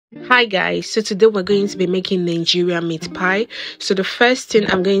Hi guys, so today we're going to be making Nigerian meat pie. So the first thing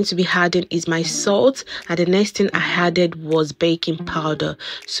I'm going to be adding is my salt, and the next thing I added was baking powder.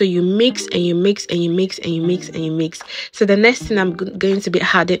 So you mix and you mix and you mix and you mix and you mix. So the next thing I'm going to be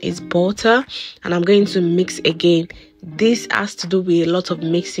adding is butter, and I'm going to mix again. This has to do with a lot of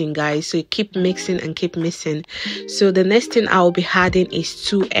mixing, guys, so you keep mixing and keep mixing. So the next thing I will be adding is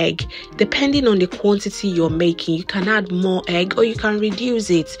 2 eggs. Depending on the quantity you're making, you can add more egg or you can reduce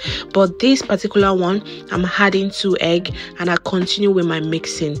it, but this particular one I'm adding 2 eggs, and I continue with my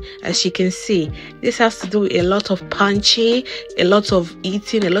mixing. As you can see, this has to do with a lot of punching, a lot of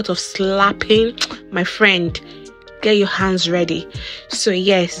eating, a lot of slapping. My friend, get your hands ready. So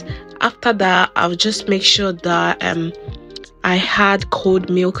yes, after that I'll just make sure that I had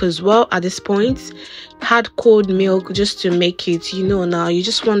cold milk as well. At this point, had cold milk just to make it, now you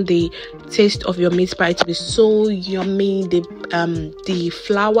just want the taste of your meat pie to be so yummy. The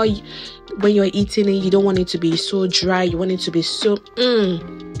flour, when you're eating it, you don't want it to be so dry, you want it to be so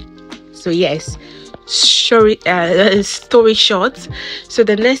so yes, story short, so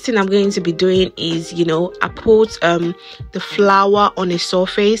the next thing I'm going to be doing is, I put the flour on a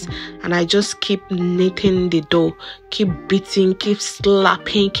surface, and I just keep kneading the dough, keep beating, keep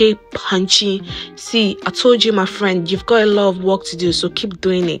slapping, keep punching. See, I told you, my friend, you've got a lot of work to do, so keep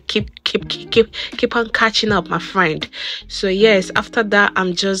doing it, keep on catching up, my friend. So yes, after that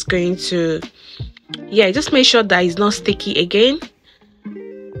I'm just going to just make sure that it's not sticky again.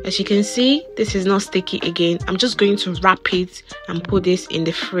 As you can see, this is not sticky again. I'm just going to wrap it and put this in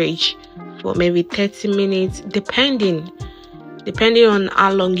the fridge for maybe 30 minutes, depending on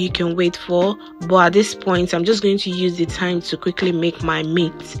how long you can wait for. But at this point, I'm just going to use the time to quickly make my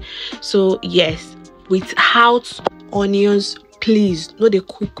meat. So yes, without onions, please, no, they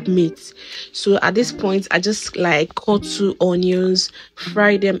cook meat. So at this point, I just cut 2 onions,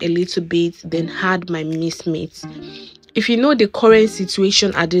 fry them a little bit, then add my minced meat. If you know the current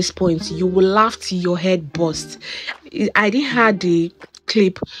situation at this point, you will laugh till your head bursts. I didn't have the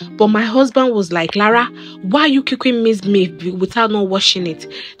clip, but my husband was like, Lara, why are you cooking minced meat without not washing it?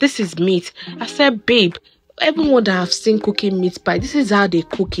 This is meat. I said, babe, everyone that I've seen cooking meat pie, this is how they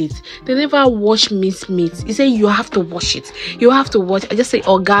cook it. They never wash minced meat. He said, you have to wash it. You have to wash. I just say,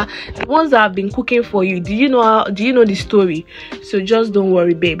 Oga, the ones that I've been cooking for you, do you know the story? So just don't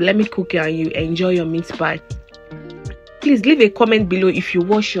worry, babe. Let me cook it and you enjoy your meat pie. Please leave a comment below if you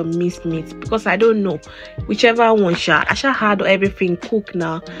wash your minced meat, because I don't know. Whichever one, I shall had everything cooked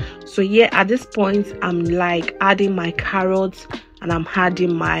now. So yeah, at this point, I'm adding my carrots and I'm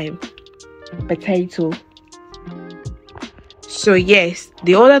adding my potato. So yes,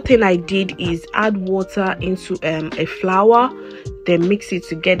 the other thing I did is add water into a flour, then mix it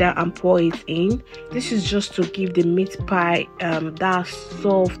together and pour it in. This is just to give the meat pie that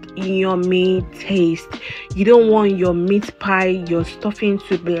soft, yummy taste. You don't want your meat pie, your stuffing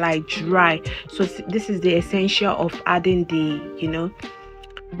to be dry. So this is the essential of adding the,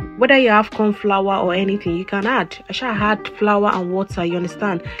 whether you have corn flour or anything, you can add. I shall add flour and water, you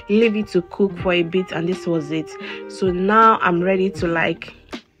understand? Leave it to cook for a bit, and this was it. So now I'm ready to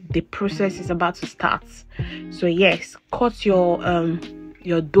the process is about to start. So yes, cut your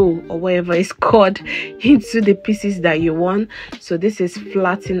dough or whatever it's called into the pieces that you want. So this is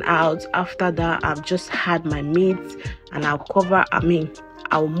flattened out. After that, I've just had my meat, and I'll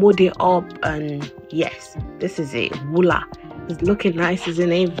I'll mold it up, and yes, this is it. Voila. It's looking nice,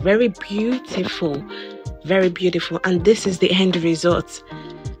 isn't it? Very beautiful, very beautiful. And this is the end result.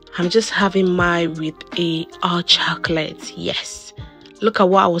 I'm just having mine with a hot chocolate. Yes, look at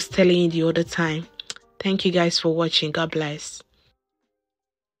what I was telling you the other time. Thank you guys for watching. God bless.